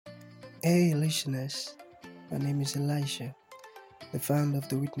Hey listeners, my name is Elisha, the founder of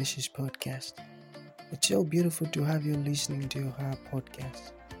the Witnesses podcast. It's so beautiful to have you listening to our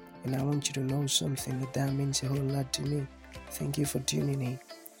podcast, and I want you to know something that means a whole lot to me. Thank you for tuning in.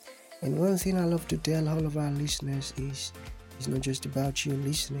 And one thing I love to tell all of our listeners is it's not just about you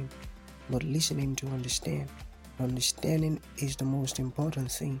listening, but listening to understand. Understanding is the most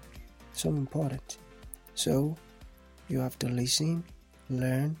important thing, so important. So, you have to listen,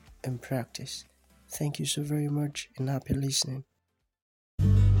 learn, and practice. Thank you so very much and happy listening.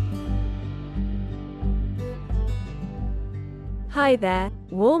 Hi there,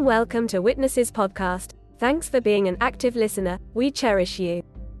 warm welcome to Witnesses Podcast. Thanks for being an active listener, we cherish you.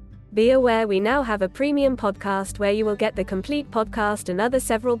 Be aware we now have a premium podcast where you will get the complete podcast and other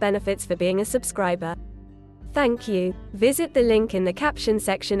several benefits for being a subscriber. Thank you. Visit the link in the caption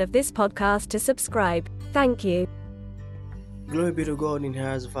section of this podcast to subscribe. Thank you. Glory be to God in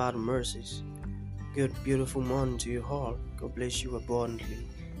highest of our mercies. Good, beautiful morning to you all. God bless you abundantly.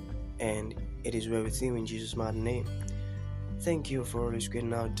 And it is well with you in Jesus' mighty name. Thank you for always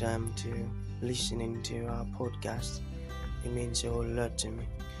getting out time to listening to our podcast. It means a whole lot to me.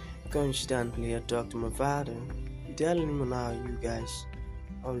 Constantly I talk to my father, telling him how you guys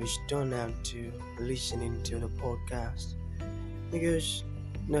always turn out to listening to the podcast. Because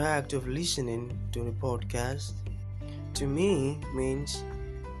the act of listening to the podcast to me means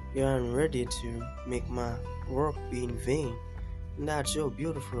you are ready to make my work be in vain. And that's so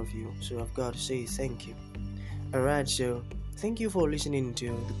beautiful of you. So I've got to say thank you. Alright, so thank you for listening to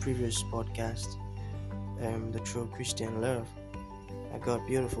the previous podcast, the True Christian Love. I got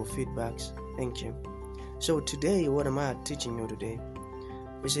beautiful feedbacks. Thank you. So today, what am I teaching you today?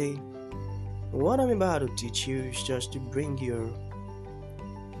 You see, what I'm about to teach you is just to bring your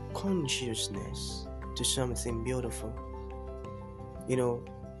consciousness to something beautiful. You know,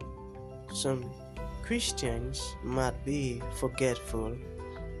 some Christians might be forgetful.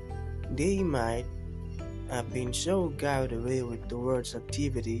 They might have been so carried away with the world's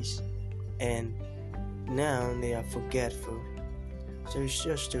activities, and now they are forgetful. So it's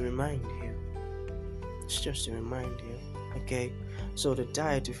just to remind you. Okay? So the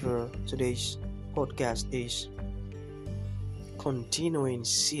title for today's podcast is Continuing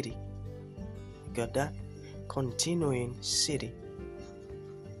City. Got that? Continuing City.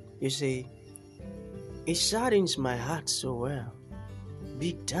 You see, it saddens my heart so well,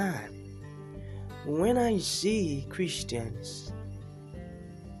 big time, when I see Christians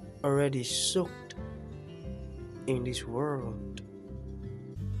already soaked in this world.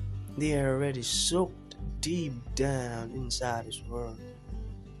 They are already soaked deep down inside this world.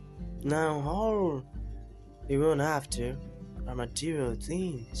 Now all they run after are material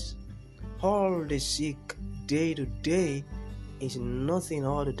things. All they seek day to day is nothing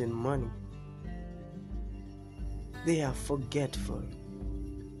other than money. They are forgetful.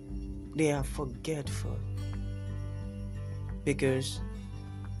 Because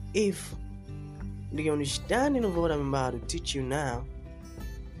if the understanding of what I'm about to teach you now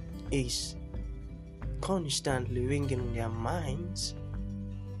is constantly ringing in their minds,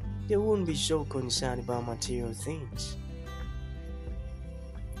 they won't be so concerned about material things.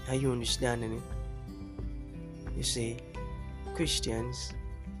 Are you understanding it? You see, Christians,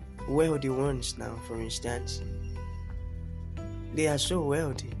 wealthy ones now, for instance, they are so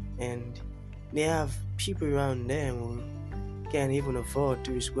wealthy and they have people around them who can't even afford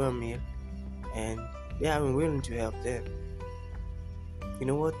to square meal, and they aren't willing to help them. You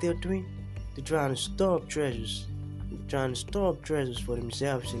know what they're doing? They're trying to store up treasures. They're trying to store up treasures for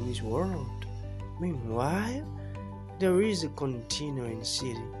themselves in this world. Meanwhile, there is a continuing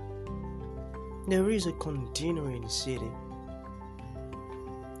city. You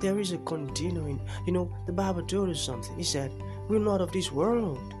know, the Bible told us something. It said, we're not of this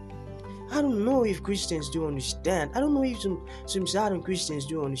world. I don't know if Christians do understand. I don't know if some Southern Christians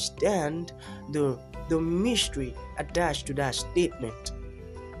do understand the mystery attached to that statement.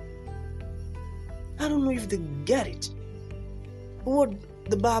 I don't know if they get it. What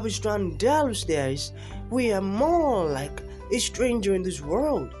the Bible is trying to tell us there is we are more like a stranger in this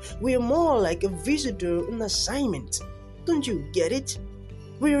world. We are more like a visitor on assignment. Don't you get it?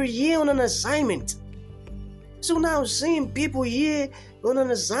 We are here on an assignment. So now seeing people here on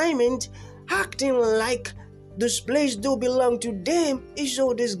an assignment acting like this place do belong to them is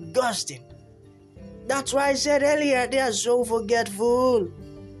so disgusting. That's why I said earlier they are so forgetful.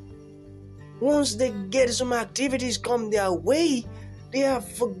 Once they get some activities come their way, they are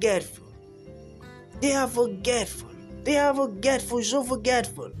forgetful. So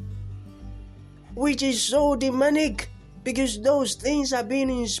forgetful. Which is so demonic. because those things are being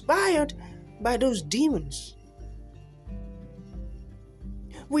inspired by those demons.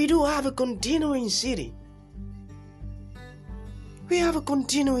 We do have a continuing city. We have a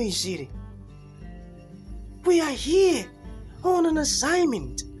continuing city. We are here on an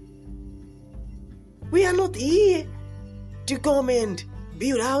assignment. We are not here to come and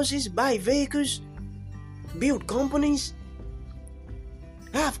build houses, buy vehicles, build companies,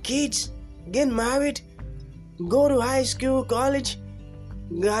 have kids, get married, go to high school, college,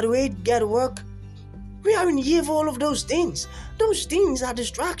 graduate, get work. We aren't here for all of those things. Those things are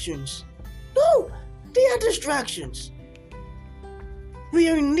distractions. No, they are distractions. We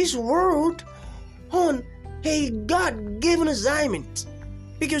are in this world on a God-given assignment.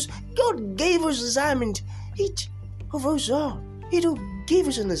 Because God gave us assignment, each of us all. He gave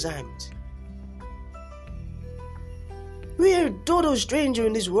us an assignment. We are a total stranger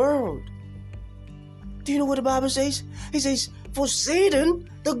in this world. Do you know what the Bible says? It says, for Satan,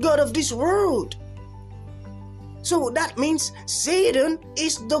 the God of this world. So that means Satan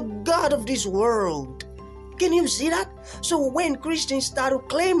is the God of this world. Can you see that? So when Christians start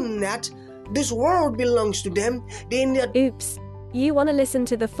claiming that this world belongs to them, then Oops. You want to listen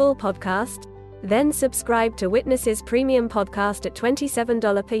to the full podcast? Then subscribe to Witnesses Premium Podcast at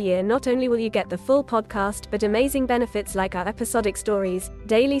 $27 per year. Not only will you get the full podcast, but amazing benefits like our episodic stories,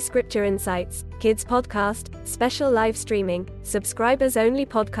 daily scripture insights, kids podcast, special live streaming, subscribers only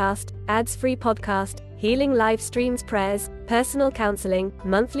podcast, ads-free podcast, healing live streams, prayers, personal counseling,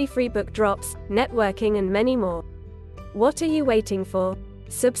 monthly free book drops, networking, and many more. What are you waiting for?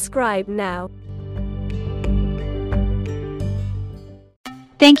 Subscribe now.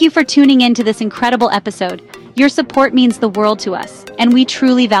 Thank you for tuning in to this incredible episode. Your support means the world to us, and we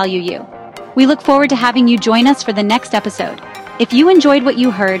truly value you. We look forward to having you join us for the next episode. If you enjoyed what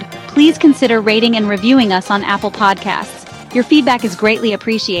you heard, please consider rating and reviewing us on Apple Podcasts. Your feedback is greatly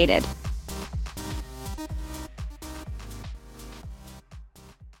appreciated.